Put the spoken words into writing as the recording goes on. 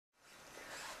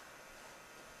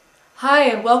Hi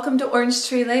and welcome to Orange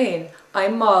Tree Lane.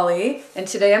 I'm Molly and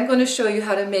today I'm going to show you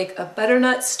how to make a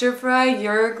butternut stir-fry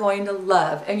you're going to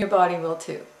love, and your body will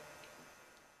too.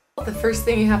 The first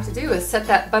thing you have to do is set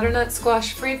that butternut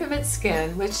squash free from its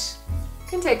skin, which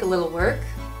can take a little work,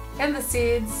 and the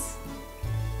seeds.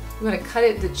 You want to cut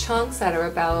it into chunks that are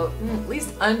about at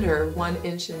least under 1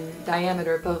 inch in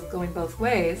diameter, going both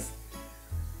ways.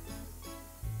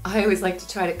 I always like to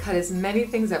try to cut as many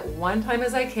things at one time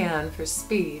as I can for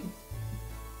speed.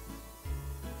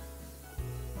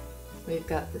 We've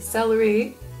got the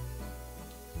celery.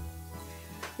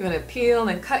 You want to peel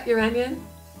and cut your onion,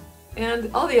 and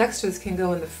all the extras can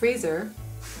go in the freezer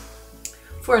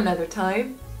for another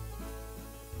time.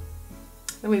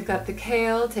 Then we've got the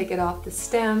kale. Take it off the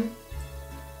stem,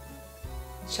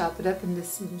 chop it up into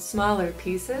some smaller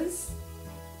pieces,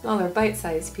 smaller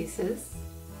bite-sized pieces.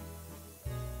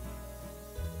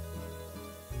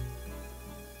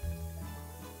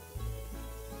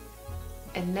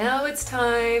 And now it's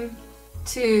time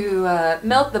to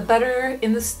melt the butter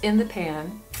in the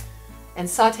pan and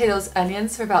saute those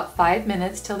onions for about 5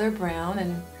 minutes till they're brown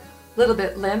and a little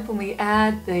bit limp when we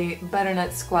add the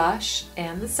butternut squash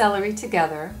and the celery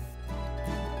together.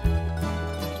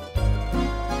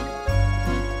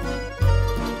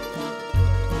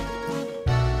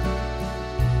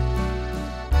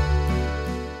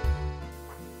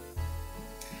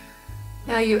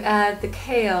 Now you add the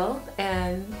kale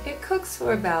and it cooks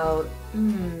for about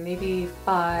maybe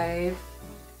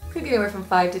could be anywhere from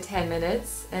 5 to 10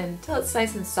 minutes until it's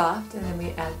nice and soft, and then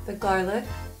we add the garlic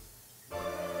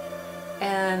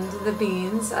and the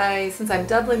beans. Since I'm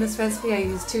doubling this recipe, I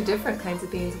use 2 different kinds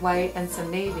of beans, white and some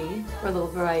navy, for a little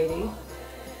variety.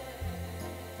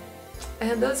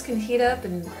 And those can heat up,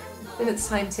 and then it's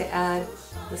time to add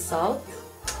the salt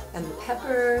and the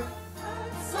pepper.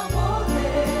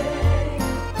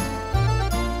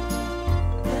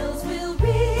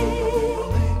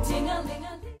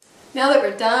 Now that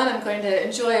we're done, I'm going to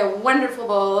enjoy a wonderful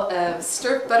bowl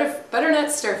of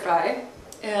butternut stir-fry.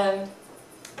 And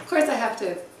of course I have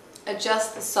to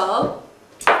adjust the salt.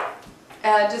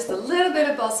 Add just a little bit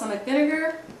of balsamic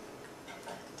vinegar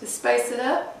to spice it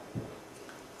up.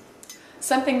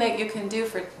 Something that you can do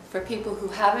for people who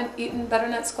haven't eaten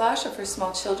butternut squash, or for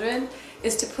small children,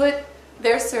 is to put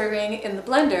their serving in the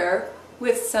blender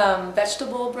with some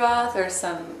vegetable broth or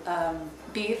some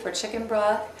beef or chicken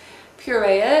broth.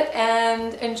 Puree it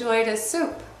and enjoy it as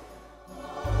soup.